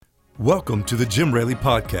Welcome to the Jim Raley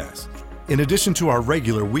Podcast. In addition to our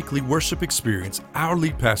regular weekly worship experience, our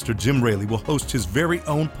lead pastor, Jim Raley, will host his very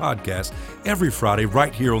own podcast every Friday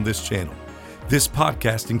right here on this channel. This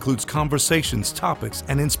podcast includes conversations, topics,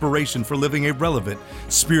 and inspiration for living a relevant,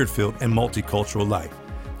 spirit-filled, and multicultural life.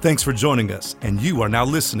 Thanks for joining us, and you are now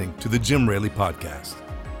listening to the Jim Raley Podcast.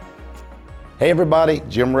 Hey everybody,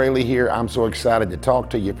 Jim Raley here. I'm so excited to talk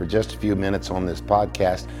to you for just a few minutes on this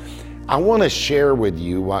podcast. I want to share with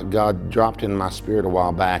you what God dropped in my spirit a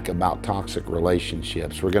while back about toxic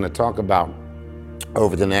relationships. We're going to talk about,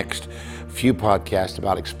 over the next few podcasts,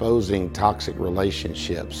 about exposing toxic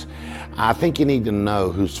relationships. I think you need to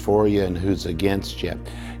know who's for you and who's against you.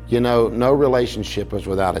 You know, no relationship is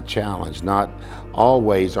without a challenge. Not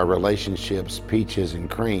always are relationships peaches and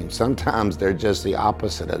cream. Sometimes they're just the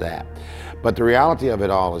opposite of that. But the reality of it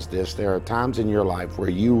all is this: there are times in your life where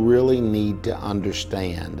you really need to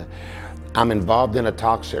understand, I'm involved in a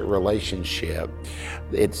toxic relationship.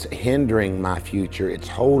 It's hindering my future. It's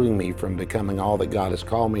holding me from becoming all that God has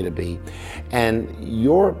called me to be. And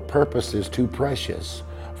your purpose is too precious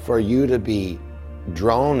for you to be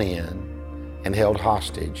drawn in and held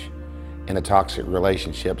hostage in a toxic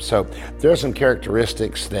relationship. So there are some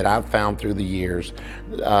characteristics that I've found through the years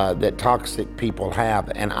that toxic people have,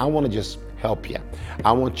 and I want to just help you.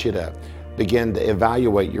 I want you to begin to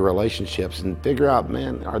evaluate your relationships and figure out,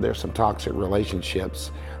 man, are there some toxic relationships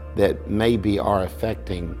that maybe are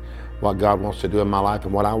affecting what God wants to do in my life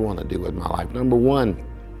and what I want to do with my life? Number one,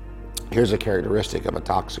 here's a characteristic of a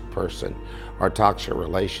toxic person or a toxic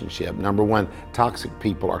relationship. Number one, toxic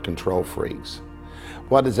people are control freaks.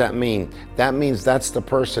 What does that mean? That means that's the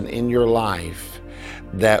person in your life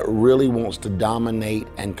that really wants to dominate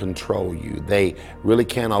and control you. They really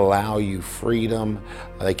can't allow you freedom.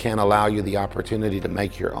 They can't allow you the opportunity to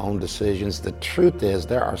make your own decisions. The truth is,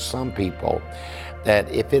 there are some people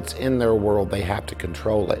that if it's in their world, they have to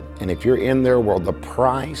control it. And if you're in their world, the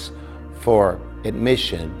price for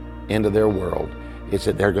admission into their world is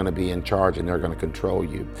that they're going to be in charge and they're going to control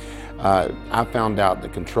you. I found out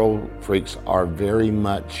that control freaks are very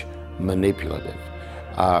much manipulative.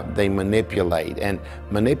 They manipulate, and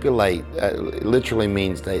manipulate literally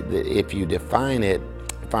means that if you define it,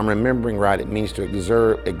 if I'm remembering right, it means to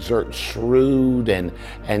exert shrewd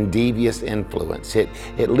and devious influence. It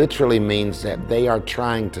literally means that they are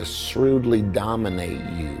trying to shrewdly dominate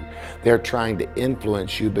you. They're trying to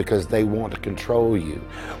influence you because they want to control you.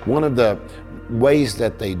 One of the ways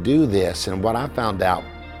that they do this, and what I found out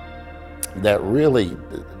that really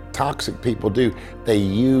toxic people do, they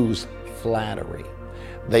use flattery.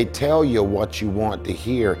 They tell you what you want to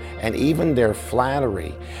hear, and even their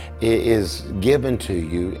flattery is given to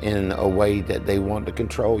you in a way that they want to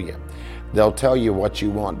control you. They'll tell you what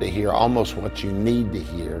you want to hear, almost what you need to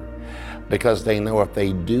hear, because they know if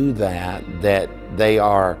they do that, that they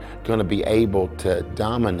are going to be able to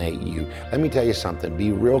dominate you. Let me tell you something.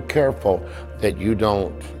 Be real careful that you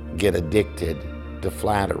don't get addicted to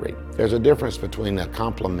flattery. There's a difference between a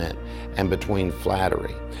compliment and between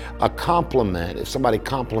flattery. A compliment, if somebody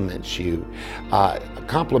compliments you,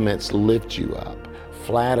 compliments lift you up.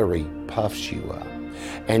 Flattery puffs you up.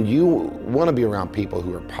 And you want to be around people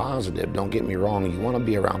who are positive. Don't get me wrong. You want to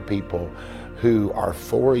be around people who are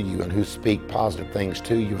for you and who speak positive things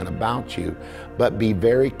to you and about you. But be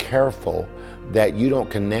very careful that you don't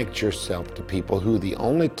connect yourself to people who the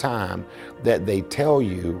only time that they tell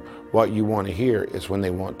you what you want to hear is when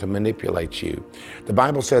they want to manipulate you. The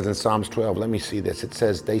Bible says in Psalms 12, let me see this. It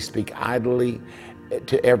says, they speak idly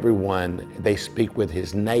to everyone. They speak with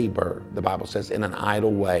his neighbor, the Bible says, in an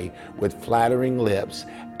idle way, with flattering lips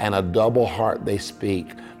and a double heart they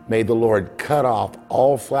speak. May the Lord cut off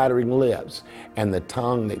all flattering lips and the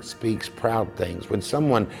tongue that speaks proud things. When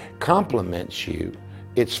someone compliments you,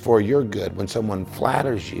 it's for your good. When someone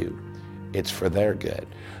flatters you, it's for their good.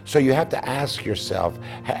 So you have to ask yourself,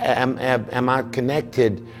 am I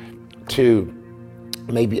connected to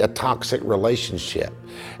maybe a toxic relationship?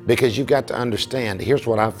 Because you've got to understand, here's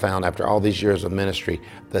what I've found after all these years of ministry: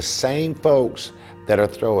 the same folks that are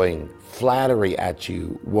throwing flattery at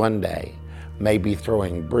you one day may be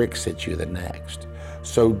throwing bricks at you the next.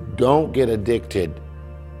 So don't get addicted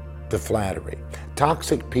to flattery.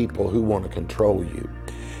 Toxic people who want to control you.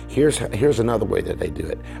 Here's another way that they do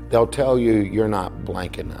it. They'll tell you you're not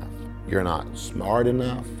blank enough. You're not smart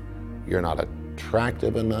enough. You're not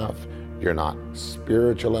attractive enough. You're not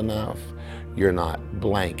spiritual enough. You're not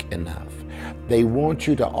blank enough. They want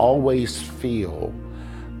you to always feel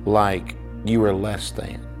like you are less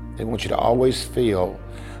than. They want you to always feel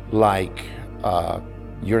like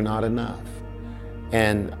you're not enough.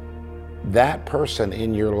 And that person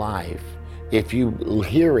in your life If you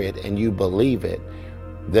hear it and you believe it,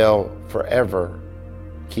 they'll forever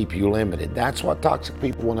keep you limited. That's what toxic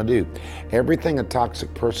people want to do. Everything a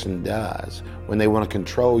toxic person does when they want to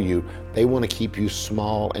control you, they want to keep you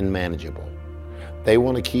small and manageable. They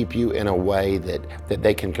want to keep you in a way that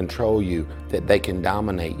they can control you, that they can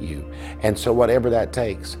dominate you. And so whatever that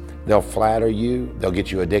takes, they'll flatter you, they'll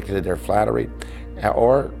get you addicted to their flattery,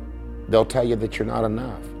 or they'll tell you that you're not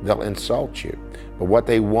enough. They'll insult you. But what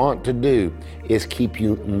they want to do is keep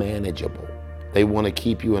you manageable. They want to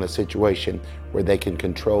keep you in a situation where they can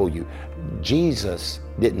control you. Jesus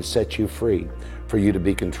didn't set you free for you to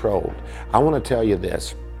be controlled. I want to tell you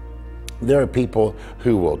this. There are people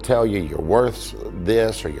who will tell you you're worth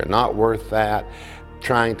this or you're not worth that,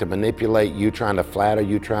 trying to manipulate you, trying to flatter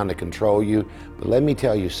you, trying to control you. But let me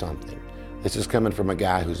tell you something. This is coming from a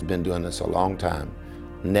guy who's been doing this a long time.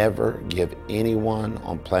 Never give anyone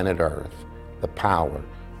on planet Earth the power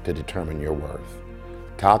to determine your worth.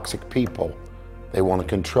 Toxic people, they want to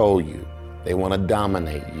control you. They want to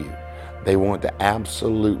dominate you. They want to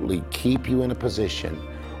absolutely keep you in a position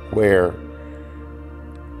where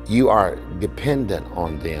you are dependent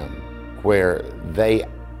on them, where they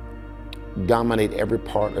dominate every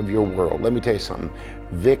part of your world. Let me tell you something.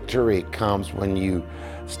 Victory comes when you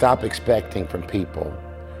stop expecting from people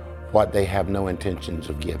what they have no intentions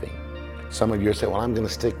of giving. Some of you say, well, I'm going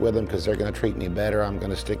to stick with him because they're going to treat me better. I'm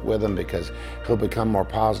going to stick with him because he'll become more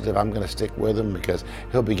positive. I'm going to stick with him because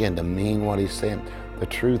he'll begin to mean what he's saying. The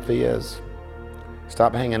truth is,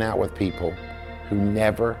 stop hanging out with people who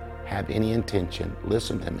never have any intention,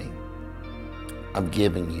 listen to me, of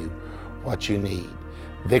giving you what you need.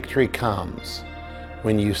 Victory comes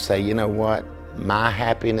when you say, you know what? My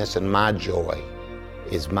happiness and my joy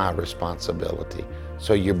is my responsibility.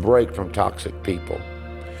 So you break from toxic people.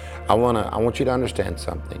 I want you to understand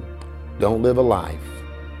something. Don't live a life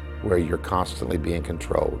where you're constantly being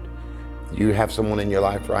controlled. You have someone in your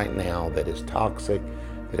life right now that is toxic,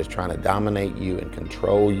 that is trying to dominate you and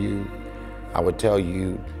control you. I would tell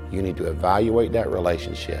you, you need to evaluate that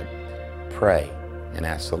relationship, pray, and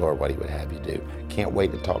ask the Lord what he would have you do. Can't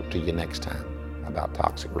wait to talk to you next time about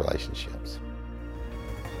toxic relationships.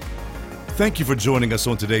 Thank you for joining us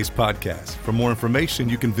on today's podcast. For more information,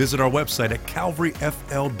 you can visit our website at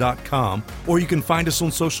calvaryfl.com, or you can find us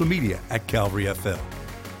on social media at CalvaryFL.